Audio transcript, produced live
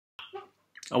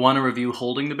I want to review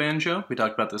holding the banjo. We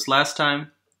talked about this last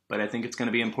time, but I think it's going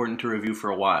to be important to review for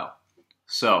a while.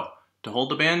 So, to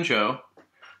hold the banjo,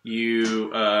 you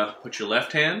put your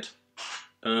left hand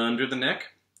under the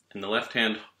neck, and the left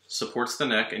hand supports the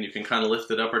neck, and you can kind of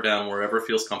lift it up or down wherever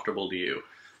feels comfortable to you.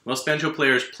 Most banjo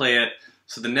players play it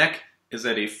so the neck is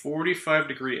at a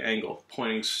 45-degree angle,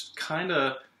 pointing kind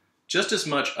of just as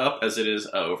much up as it is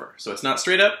over. So it's not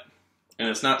straight up, and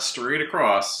it's not straight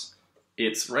across,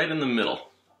 it's right in the middle.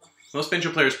 Most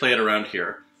banjo players play it around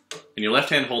here, and your left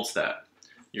hand holds that.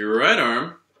 Your right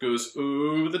arm goes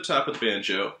over the top of the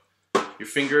banjo, your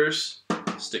fingers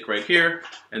stick right here,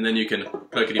 and then you can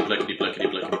pluckety pluckety pluckety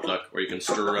pluckety pluck, or you can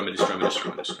strummity strummity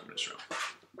strummity strummity strum.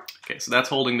 Okay, so that's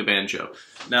holding the banjo.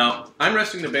 Now, I'm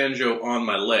resting the banjo on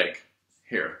my leg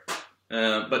here,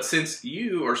 but since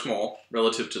you are small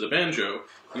relative to the banjo,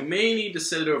 you may need to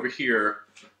sit it over here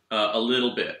a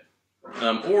little bit,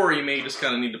 or you may just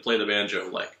kind of need to play the banjo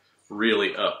like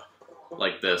really up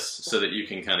like this so that you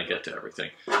can kind of get to everything.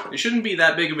 It shouldn't be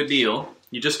that big of a deal.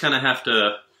 You just kind of have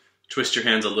to twist your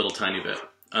hands a little tiny bit.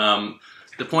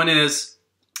 The point is,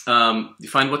 you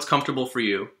find what's comfortable for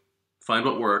you, find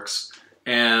what works,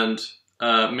 and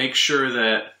make sure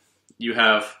that you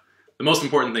have, the most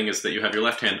important thing is that you have your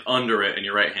left hand under it and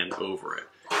your right hand over it.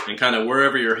 And kind of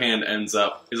wherever your hand ends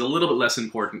up is a little bit less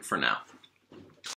important for now.